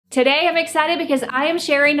Today I'm excited because I am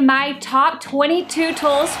sharing my top 22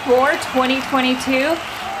 tools for 2022.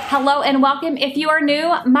 Hello and welcome. If you are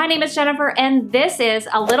new, my name is Jennifer and this is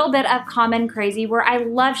a little bit of Common Crazy where I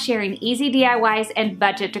love sharing easy DIYs and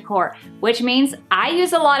budget decor, which means I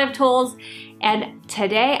use a lot of tools. And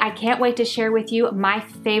today I can't wait to share with you my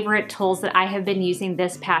favorite tools that I have been using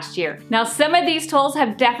this past year. Now, some of these tools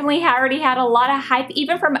have definitely already had a lot of hype,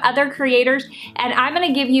 even from other creators, and I'm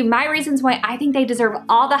gonna give you my reasons why I think they deserve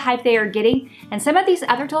all the hype they are getting. And some of these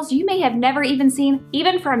other tools you may have never even seen,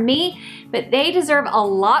 even from me, but they deserve a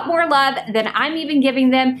lot more love than I'm even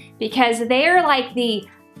giving them because they are like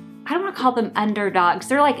I don't want to call them underdogs.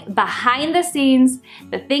 They're like behind the scenes,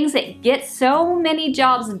 the things that get so many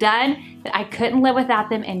jobs done that I couldn't live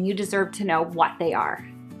without them, and you deserve to know what they are.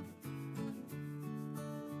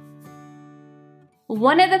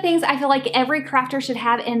 One of the things I feel like every crafter should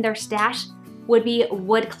have in their stash would be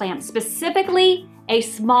wood clamps, specifically a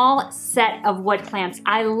small set of wood clamps.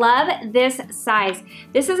 I love this size.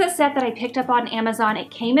 This is a set that I picked up on Amazon.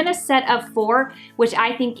 It came in a set of 4, which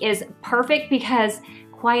I think is perfect because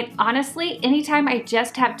quite honestly, anytime I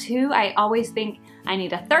just have 2, I always think I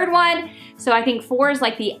need a third one. So I think 4 is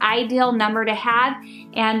like the ideal number to have.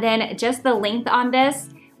 And then just the length on this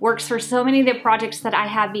works for so many of the projects that I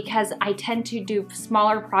have because I tend to do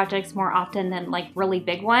smaller projects more often than like really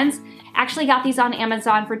big ones. Actually got these on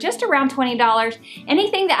Amazon for just around $20.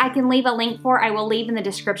 Anything that I can leave a link for, I will leave in the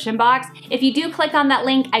description box. If you do click on that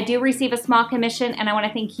link, I do receive a small commission and I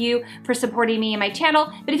wanna thank you for supporting me and my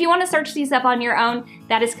channel. But if you wanna search these up on your own,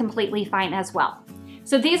 that is completely fine as well.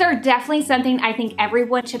 So these are definitely something I think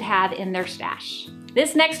everyone should have in their stash.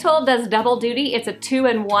 This next tool does double duty. It's a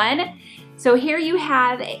 2-in-1. So here you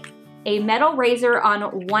have a metal razor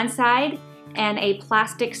on one side and a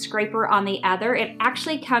plastic scraper on the other. It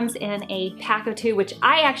actually comes in a pack of 2, which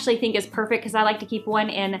I actually think is perfect because I like to keep one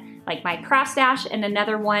in like my craft stash and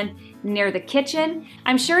another one near the kitchen.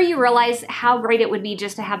 I'm sure you realize how great it would be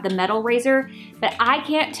just to have the metal razor, but I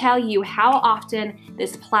can't tell you how often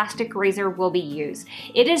this plastic razor will be used.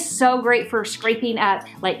 It is so great for scraping up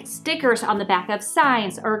like stickers on the back of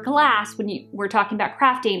signs or glass when we're talking about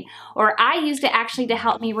crafting, or I used it actually to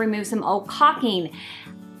help me remove some old caulking.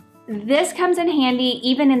 This comes in handy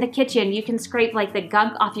even in the kitchen. You can scrape like the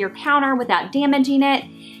gunk off your counter without damaging it.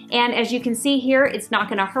 And as you can see here, it's not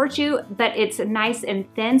gonna hurt you, but it's nice and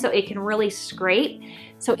thin so it can really scrape.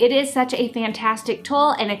 So it is such a fantastic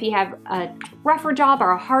tool. And if you have a rougher job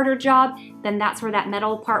or a harder job, then that's where that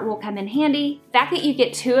metal part will come in handy. The fact that you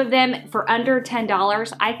get 2 of them for under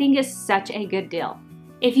 $10, I think is such a good deal.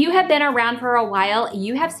 If you have been around for a while,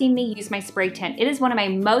 you have seen me use my spray tent. It is one of my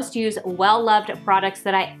most used, well-loved products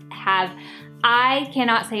that I have. I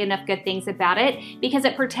cannot say enough good things about it because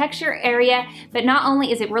it protects your area, but not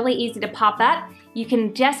only is it really easy to pop up, you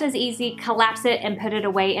can just as easy collapse it and put it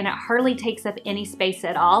away, and it hardly takes up any space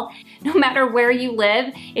at all. No matter where you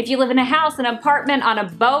live, if you live in a house, an apartment, on a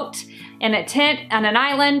boat, in a tent, on an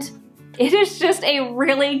island, it is just a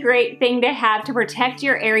really great thing to have to protect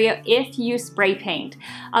your area if you spray paint.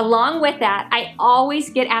 Along with that, I always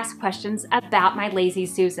get asked questions about my Lazy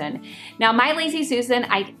Susan. Now, my Lazy Susan,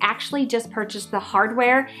 I actually just purchased the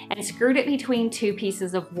hardware and screwed it between 2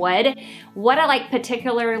 pieces of wood. What I like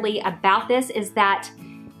particularly about this is that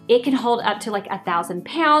it can hold up to like 1,000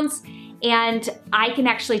 pounds. And I can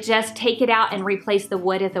actually just take it out and replace the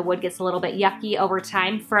wood if the wood gets a little bit yucky over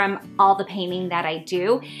time from all the painting that I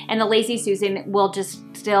do. And the Lazy Susan will just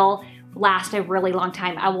still last a really long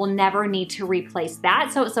time. I will never need to replace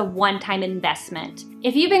that, so it's a one-time investment.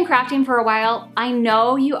 If you've been crafting for a while, I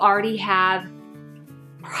know you already have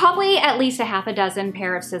probably at least a half a dozen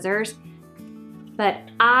pair of scissors, but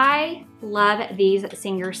I love these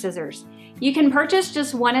Singer scissors. You can purchase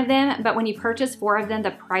just 1 of them, but when you purchase 4 of them, the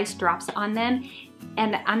price drops on them.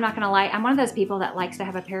 And I'm not gonna lie, I'm one of those people that likes to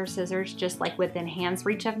have a pair of scissors just like within hand's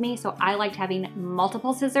reach of me, so I liked having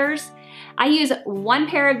multiple scissors. I use 1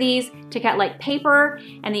 pair of these to cut like paper,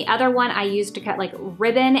 and the other one I use to cut like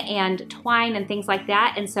ribbon and twine and things like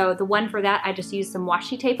that. And so the one for that, I just use some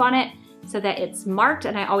washi tape on it so that it's marked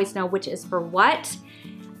and I always know which is for what.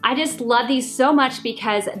 I just love these so much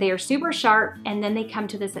because they are super sharp, and then they come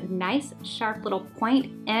to this nice sharp little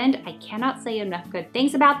point, and I cannot say enough good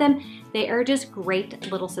things about them. They are just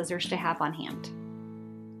great little scissors to have on hand.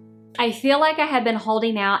 I feel like I have been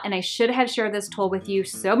holding out and I should have shared this tool with you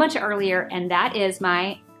so much earlier, and that is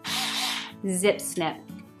my Zip Snip.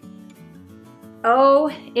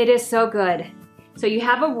 Oh, it is so good. So you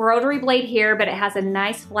have a rotary blade here, but it has a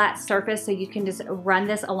nice flat surface, so you can just run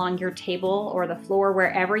this along your table or the floor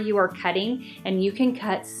wherever you are cutting, and you can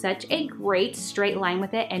cut such a great straight line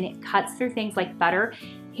with it, and it cuts through things like butter.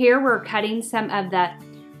 Here we're cutting some of the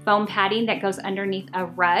foam padding that goes underneath a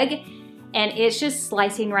rug, and it's just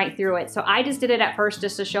slicing right through it. So I just did it at first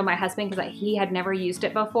just to show my husband because he had never used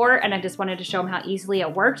it before, and I just wanted to show him how easily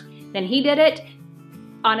it worked. Then he did it.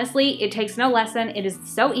 Honestly, it takes no lesson. It is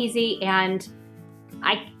so easy, and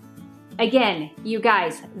again, you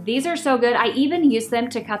guys, these are so good. I even use them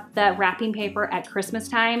to cut the wrapping paper at Christmas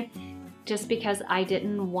time just because I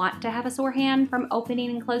didn't want to have a sore hand from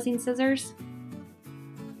opening and closing scissors.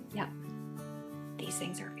 Yep, these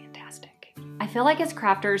things are fantastic. I feel like as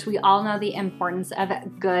crafters, we all know the importance of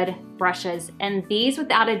good brushes, and these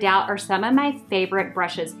without a doubt are some of my favorite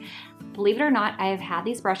brushes. Believe it or not, I have had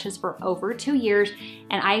these brushes for over 2 years,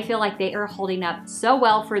 and I feel like they are holding up so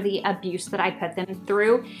well for the abuse that I put them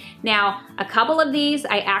through. Now, a couple of these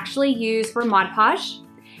I actually use for Mod Podge,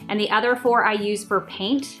 and the other 4 I use for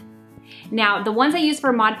paint. Now, the ones I use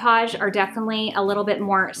for Mod Podge are definitely a little bit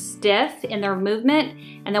more stiff in their movement,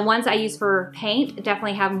 and the ones I use for paint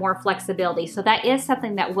definitely have more flexibility. So that is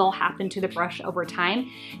something that will happen to the brush over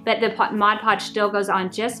time, but the Mod Podge still goes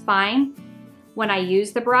on just fine when I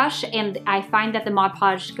use the brush, and I find that the Mod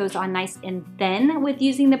Podge goes on nice and thin with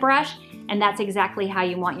using the brush, and that's exactly how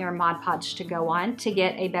you want your Mod Podge to go on to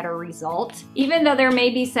get a better result. Even though there may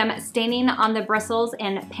be some staining on the bristles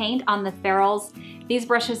and paint on the ferrules, these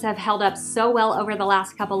brushes have held up so well over the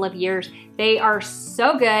last couple of years. They are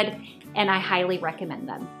so good, and I highly recommend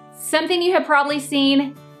them. Something you have probably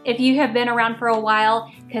seen if you have been around for a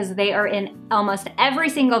while, because they are in almost every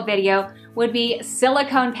single video, would be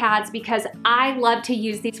silicone pads, because I love to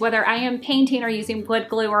use these whether I am painting or using wood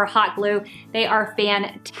glue or hot glue. They are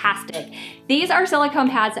fantastic. These are silicone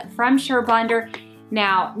pads from Surebonder.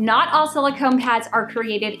 Now, not all silicone pads are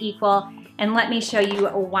created equal, and let me show you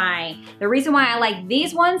why. The reason why I like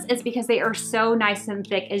these ones is because they are so nice and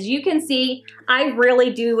thick. As you can see, I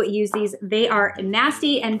really do use these. They are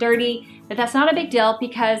nasty and dirty, but that's not a big deal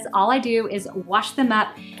because all I do is wash them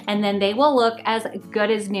up and then they will look as good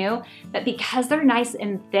as new. But because they're nice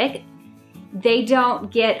and thick, they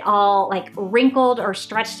don't get all like wrinkled or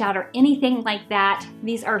stretched out or anything like that.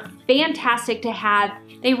 These are fantastic to have.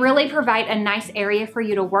 They really provide a nice area for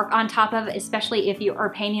you to work on top of, especially if you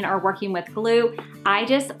are painting or working with glue. I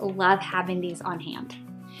just love having these on hand.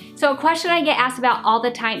 So a question I get asked about all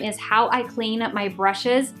the time is how I clean my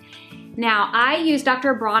brushes. Now, I use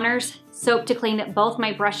Dr. Bronner's soap to clean both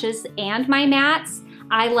my brushes and my mats.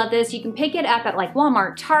 I love this. You can pick it up at like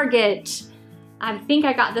Walmart, Target. I think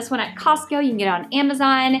I got this one at Costco. You can get it on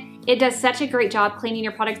Amazon. It does such a great job cleaning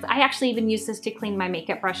your products. I actually even use this to clean my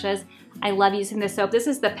makeup brushes. I love using this soap. This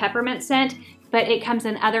is the peppermint scent, but it comes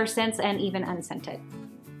in other scents and even unscented.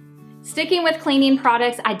 Sticking with cleaning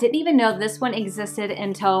products, I didn't even know this one existed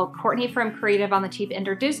until Courtney from Creative on the Cheap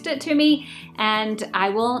introduced it to me, and I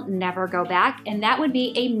will never go back, and that would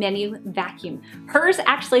be a mini vacuum. Hers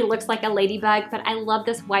actually looks like a ladybug, but I love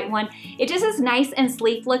this white one. It just is nice and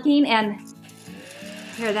sleek looking, and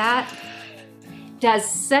hear that? Does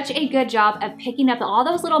such a good job of picking up all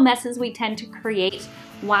those little messes we tend to create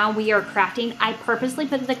while we are crafting. I purposely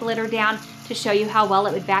put the glitter down to show you how well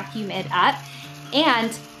it would vacuum it up.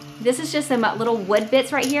 And this is just some little wood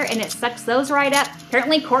bits right here, and it sucks those right up.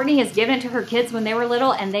 Apparently Courtney has given it to her kids when they were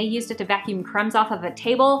little, and they used it to vacuum crumbs off of a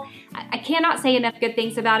table. I cannot say enough good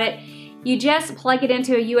things about it. You just plug it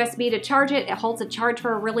into a USB to charge it. It holds a charge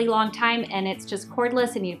for a really long time, and it's just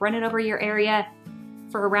cordless, and you run it over your area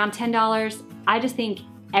for around $10. I just think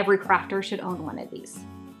every crafter should own one of these.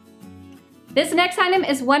 This next item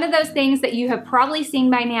is one of those things that you have probably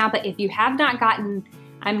seen by now, but if you have not gotten,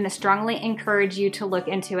 I'm going to strongly encourage you to look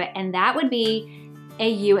into it, and that would be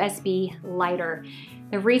a USB lighter.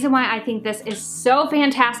 The reason why I think this is so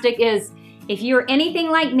fantastic is if you're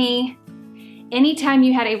anything like me, anytime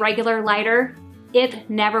you had a regular lighter, it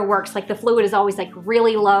never works. Like the fluid is always like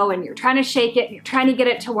really low and you're trying to shake it, you're trying to get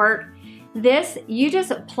it to work. This, you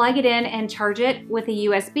just plug it in and charge it with a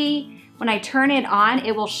USB. When I turn it on,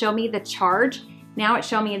 it will show me the charge. Now it's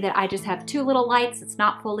showing me that I just have 2 little lights. It's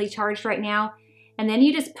not fully charged right now. And then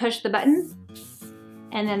you just push the button,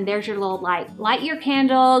 and then there's your little light. Light your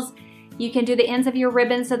candles. You can do the ends of your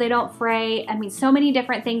ribbons so they don't fray. I mean, so many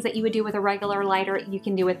different things that you would do with a regular lighter, you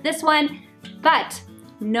can do with this one, but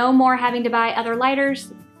no more having to buy other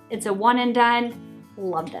lighters. It's a one and done.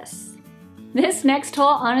 Love this. This next tool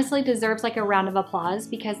honestly deserves like a round of applause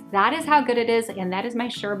because that is how good it is, and that is my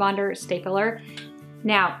Surebonder stapler.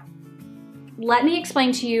 Now, let me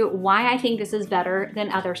explain to you why I think this is better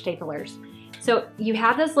than other staplers. So you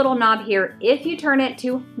have this little knob here. If you turn it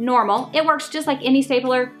to normal, it works just like any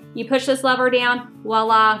stapler. You push this lever down,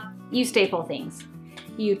 voila, you staple things.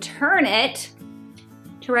 You turn it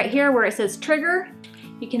to right here where it says trigger,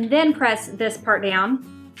 You can then press this part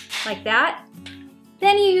down like that.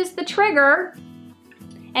 Then you use the trigger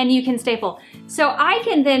and you can staple. So I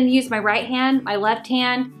can then use my right hand, my left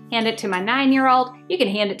hand, hand it to my 9-year-old. You can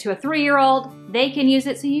hand it to a 3-year-old. They can use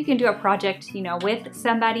it, so you can do a project, you know, with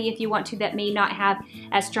somebody if you want to that may not have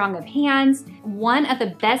as strong of hands. One of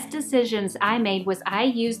the best decisions I made was I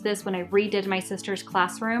used this when I redid my sister's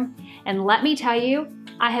classroom. And let me tell you,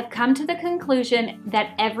 I have come to the conclusion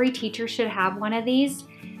that every teacher should have one of these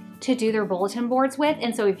to do their bulletin boards with.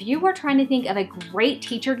 And so if you were trying to think of a great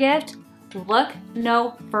teacher gift, look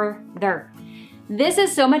no further. This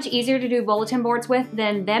is so much easier to do bulletin boards with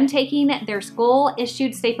than them taking their school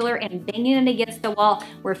issued stapler and banging it against the wall,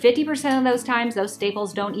 where 50% of those times those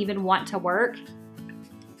staples don't even want to work.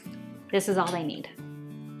 This is all they need.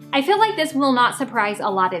 I feel like this will not surprise a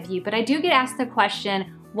lot of you, but I do get asked the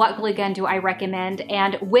question, what glue gun do I recommend?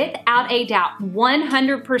 And without a doubt,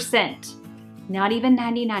 100%, not even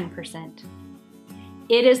 99%,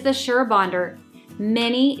 it is the SureBonder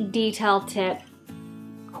Mini Detail Tip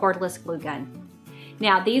Cordless Glue Gun.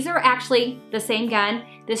 Now, these are actually the same gun.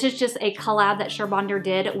 This is just a collab that SureBonder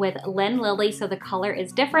did with Lynn Lilly, so the color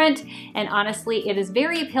is different. And honestly, it is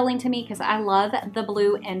very appealing to me because I love the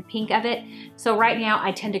blue and pink of it. So right now,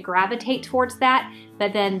 I tend to gravitate towards that.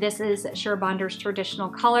 But then this is SureBonder's traditional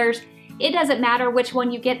colors. It doesn't matter which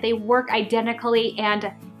one you get. They work identically.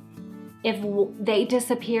 And if they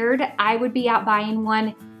disappeared, I would be out buying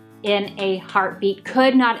one in a heartbeat.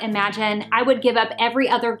 Could not imagine. I would give up every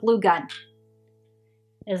other glue gun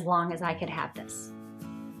as long as I could have this.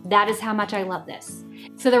 That is how much I love this.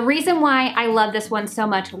 So the reason why I love this one so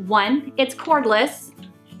much, one, it's cordless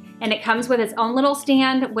and it comes with its own little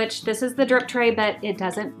stand, which this is the drip tray, but it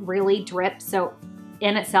doesn't really drip. So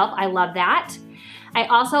in itself, I love that. I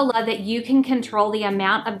also love that you can control the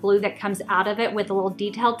amount of glue that comes out of it with a little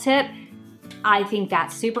detail tip. I think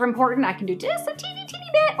that's super important. I can do just a teeny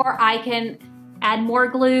bit, or I can add more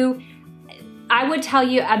glue. I would tell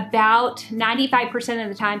you about 95% of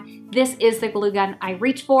the time, this is the glue gun I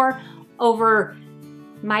reach for over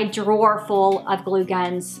my drawer full of glue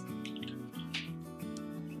guns.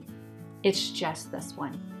 It's just this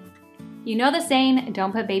one. You know the saying,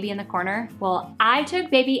 don't put baby in the corner? Well, I took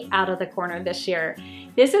baby out of the corner this year.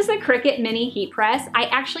 This is the Cricut Mini Heat Press. I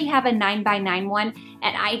actually have a 9x9 one,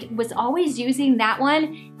 and I was always using that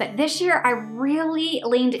one, but this year I really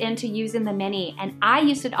leaned into using the Mini, and I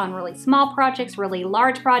used it on really small projects, really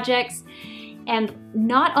large projects. And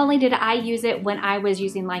not only did I use it when I was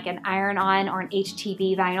using like an iron-on or an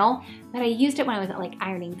HTV vinyl, but I used it when I was like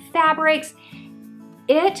ironing fabrics.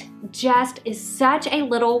 It just is such a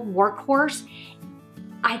little workhorse.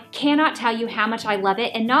 I cannot tell you how much I love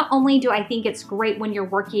it. And not only do I think it's great when you're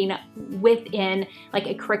working within like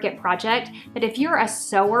a Cricut project, but if you're a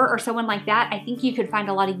sewer or someone like that, I think you could find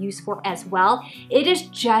a lot of use for as well. It is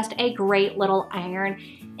just a great little iron,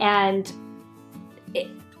 and it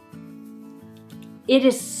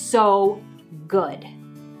is so good.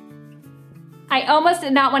 I almost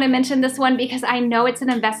did not want to mention this one because I know it's an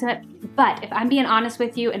investment, but if I'm being honest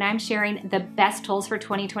with you and I'm sharing the best tools for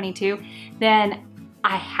 2022, then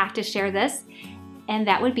I have to share this, and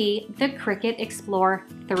that would be the Cricut Explore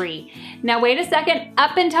 3. Now wait a second,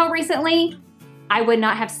 up until recently, I would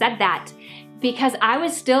not have said that because I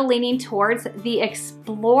was still leaning towards the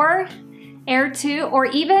Explore Air 2 or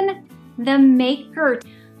even the Maker.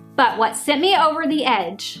 But what sent me over the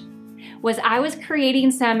edge was I was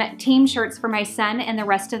creating some team shirts for my son and the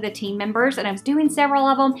rest of the team members, and I was doing several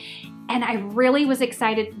of them, and I really was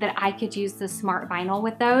excited that I could use the smart vinyl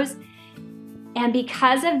with those. And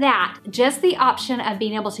because of that, just the option of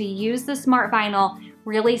being able to use the smart vinyl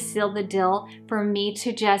really sealed the deal for me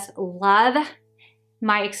to just love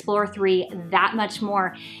my Explore 3 that much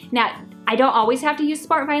more. Now, I don't always have to use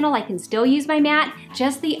smart vinyl. I can still use my mat.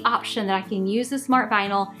 Just the option that I can use the smart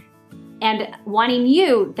vinyl and wanting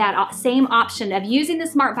you that same option of using the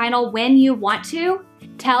smart vinyl when you want to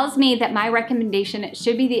tells me that my recommendation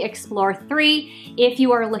should be the Explore 3 if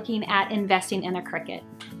you are looking at investing in a Cricut.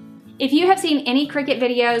 If you have seen any Cricut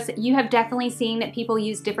videos, you have definitely seen that people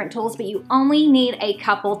use different tools, but you only need a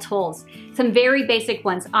couple tools. Some very basic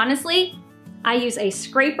ones. Honestly, I use a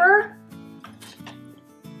scraper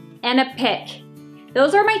and a pick.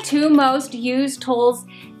 Those are my two most used tools.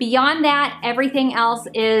 Beyond that, everything else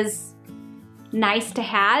is nice to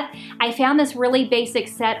have. I found this really basic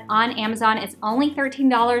set on Amazon. It's only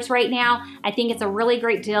 $13 right now. I think it's a really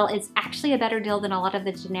great deal. It's actually a better deal than a lot of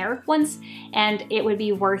the generic ones, and it would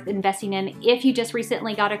be worth investing in if you just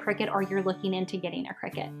recently got a Cricut or you're looking into getting a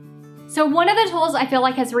Cricut. So one of the tools I feel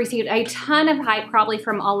like has received a ton of hype probably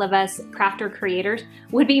from all of us crafter creators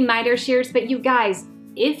would be miter shears, but you guys,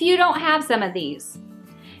 If you don't have some of these,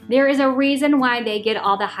 there is a reason why they get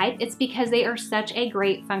all the hype. It's because they are such a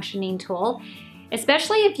great functioning tool,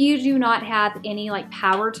 especially if you do not have any like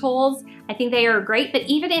power tools. I think they are great, but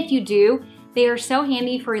even if you do, they are so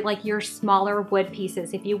handy for like your smaller wood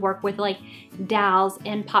pieces if you work with like dowels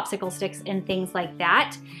and popsicle sticks and things like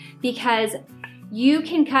that, because you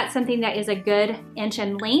can cut something that is a good inch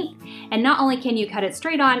in length, and not only can you cut it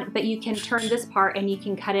straight on, but you can turn this part and you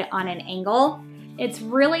can cut it on an angle. It's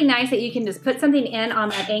really nice that you can just put something in on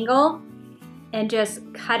that angle and just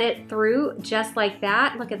cut it through just like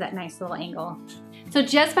that. Look at that nice little angle. So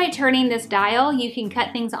just by turning this dial, you can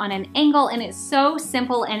cut things on an angle, and it's so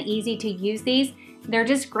simple and easy to use these. They're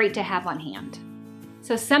just great to have on hand.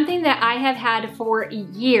 So something that I have had for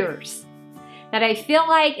years that I feel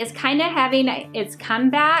like is kind of having its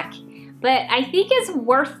comeback, but I think it's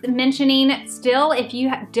worth mentioning still if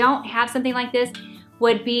you don't have something like this,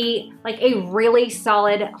 would be like a really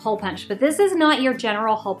solid hole punch. But this is not your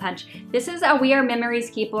general hole punch. This is a We Are Memories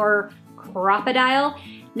Keeper Crocodile.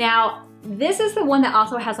 Now, this is the one that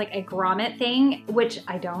also has like a grommet thing, which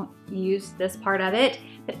I don't use this part of it,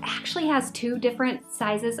 but it actually has two different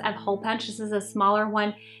sizes of hole punch. This is a smaller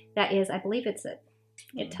one that is, I believe it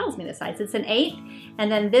tells me the size. It's an 1/8,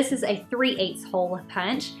 and then this is a 3/8 hole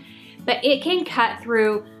punch, but it can cut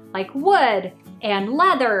through like wood and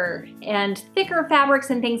leather and thicker fabrics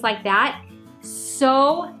and things like that.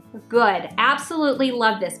 So good. Absolutely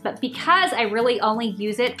love this. But because I really only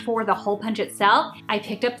use it for the hole punch itself, I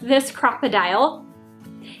picked up this crocodile.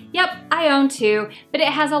 Yep, I own two, but it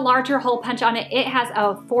has a larger hole punch on it. It has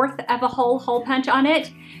a 1/4 of a hole punch on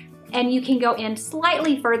it, and you can go in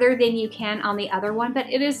slightly further than you can on the other one, but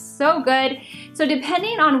it is so good. So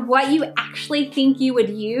depending on what you actually think you would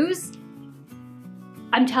use,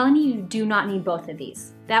 I'm telling you, you do not need both of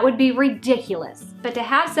these. That would be ridiculous. But to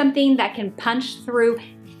have something that can punch through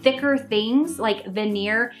thicker things like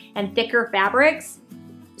veneer and thicker fabrics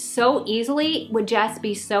so easily would just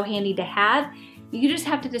be so handy to have. You just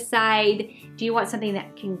have to decide, do you want something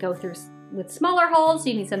that can go through with smaller holes? Do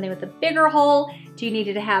you need something with a bigger hole? Do you need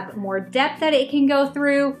it to have more depth that it can go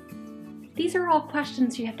through? These are all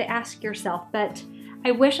questions you have to ask yourself, but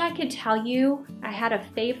I wish I could tell you I had a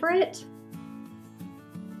favorite.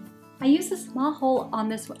 I use a small hole on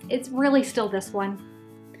this one. It's really still this one.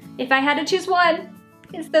 If I had to choose one,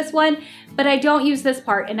 it's this one, but I don't use this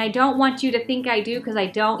part, and I don't want you to think I do because I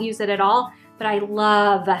don't use it at all, but I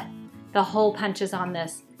love the hole punches on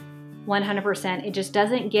this, 100%. It just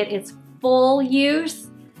doesn't get its full use.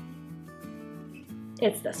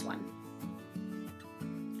 It's this one.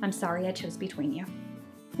 I'm sorry I chose between you.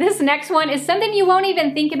 This next one is something you won't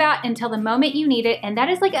even think about until the moment you need it, and that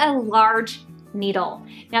is like a large needle.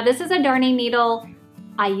 Now this is a darning needle.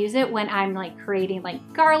 I use it when I'm like creating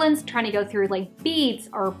like garlands, trying to go through like beads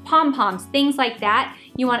or pom-poms, things like that.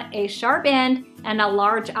 You want a sharp end and a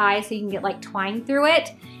large eye so you can get like twine through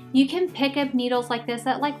it. You can pick up needles like this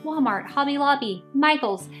at like Walmart, Hobby Lobby,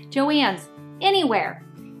 Michael's, Joann's, anywhere.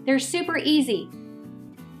 They're super easy.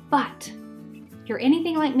 But if you're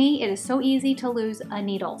anything like me, it is so easy to lose a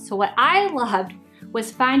needle. So what I loved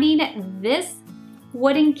was finding this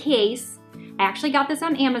wooden case. I actually got this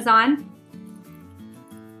on Amazon.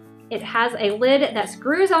 It has a lid that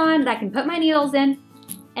screws on that I can put my needles in,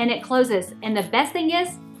 and it closes. And the best thing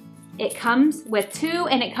is, it comes with two,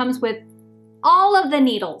 and it comes with all of the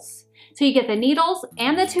needles. So you get the needles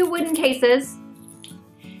and the two wooden cases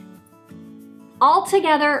all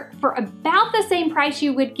together for about the same price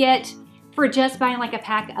you would get for just buying like a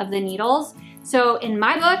pack of the needles. So in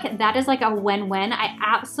my book, that is like a win-win. I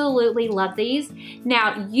absolutely love these.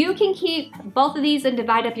 Now you can keep both of these and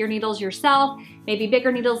divide up your needles yourself. Maybe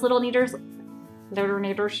bigger needles, little needles,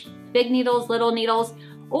 big needles, little needles,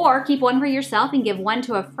 or keep one for yourself and give one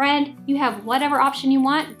to a friend. You have whatever option you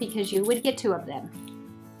want because you would get two of them.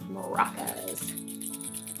 Maracas.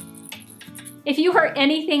 If you are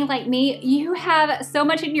anything like me, you have so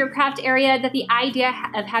much in your craft area that the idea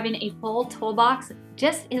of having a full toolbox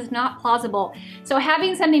just is not plausible. So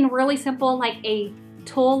having something really simple like a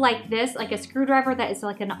tool like this, like a screwdriver that is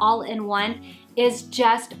like an all-in-one, is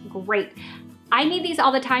just great. I need these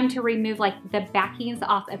all the time to remove like the backings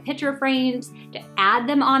off of picture frames, to add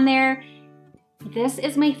them on there. This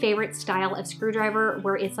is my favorite style of screwdriver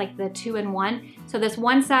where it's like the 2-in-1. So this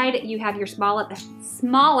one side, you have your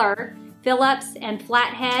smaller Phillips and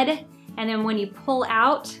flathead, and then when you pull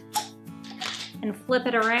out and flip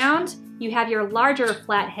it around, you have your larger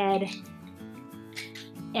flathead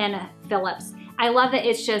and Phillips. I love that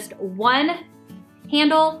it's just one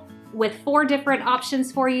handle with 4 different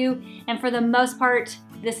options for you, and for the most part,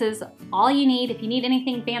 this is all you need. If you need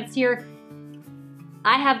anything fancier,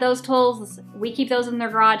 I have those tools. We keep those in the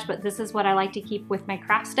garage, but this is what I like to keep with my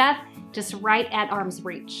craft stuff, just right at arm's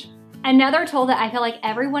reach. Another tool that I feel like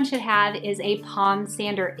everyone should have is a palm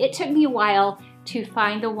sander. It took me a while to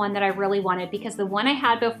find the one that I really wanted because the one I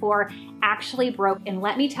had before actually broke, and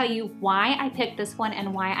let me tell you why I picked this one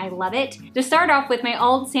and why I love it. To start off with, my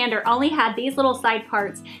old sander only had these little side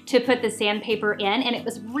parts to put the sandpaper in, and it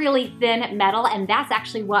was really thin metal, and that's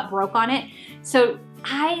actually what broke on it. So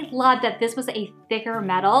I love that this was a thicker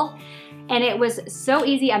metal, and it was so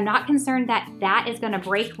easy. I'm not concerned that that is gonna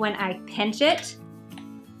break when I pinch it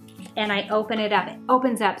and I open it up. It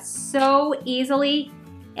opens up so easily,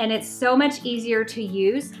 and it's so much easier to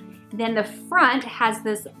use. Then the front has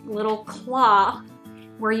this little claw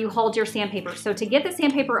where you hold your sandpaper. So to get the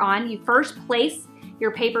sandpaper on, you first place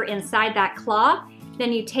your paper inside that claw,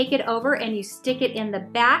 then you take it over and you stick it in the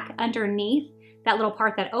back underneath that little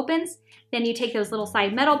part that opens. Then you take those little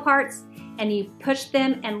side metal parts and you push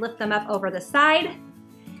them and lift them up over the side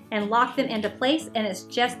and lock them into place, and it's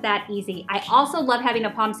just that easy. I also love having a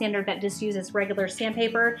palm sander that just uses regular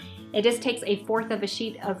sandpaper. It just takes 1/4 of a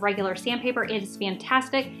sheet of regular sandpaper. It is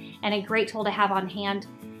fantastic and a great tool to have on hand.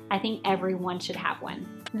 I think everyone should have one.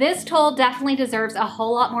 This tool definitely deserves a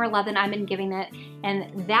whole lot more love than I've been giving it,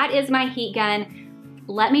 and that is my heat gun.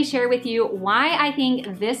 Let me share with you why I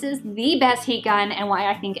think this is the best heat gun and why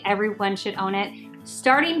I think everyone should own it.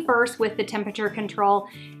 Starting first with the temperature control,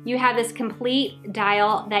 you have this complete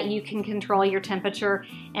dial that you can control your temperature,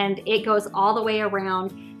 and it goes all the way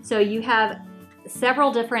around. So you have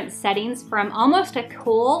several different settings from almost a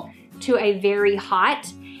cool to a very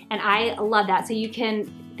hot, and I love that. So you can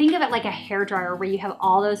think of it like a hairdryer where you have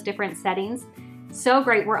all those different settings. So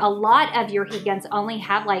great, where a lot of your heat guns only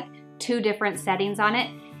have like 2 different settings on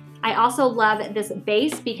it. I also love this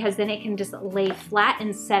base because then it can just lay flat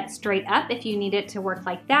and set straight up if you need it to work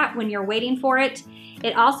like that when you're waiting for it.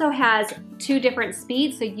 It also has 2 different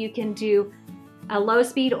speeds, so you can do a low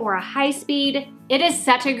speed or a high speed. It is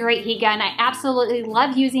such a great heat gun. I absolutely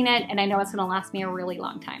love using it, and I know it's gonna last me a really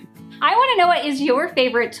long time. I wanna know what is your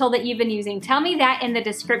favorite tool that you've been using. Tell me that in the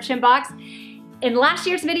description box. In last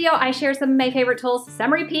year's video, I shared some of my favorite tools.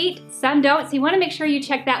 Some repeat, some don't, so you wanna make sure you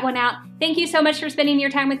check that one out. Thank you so much for spending your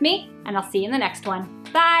time with me, and I'll see you in the next one.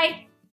 Bye.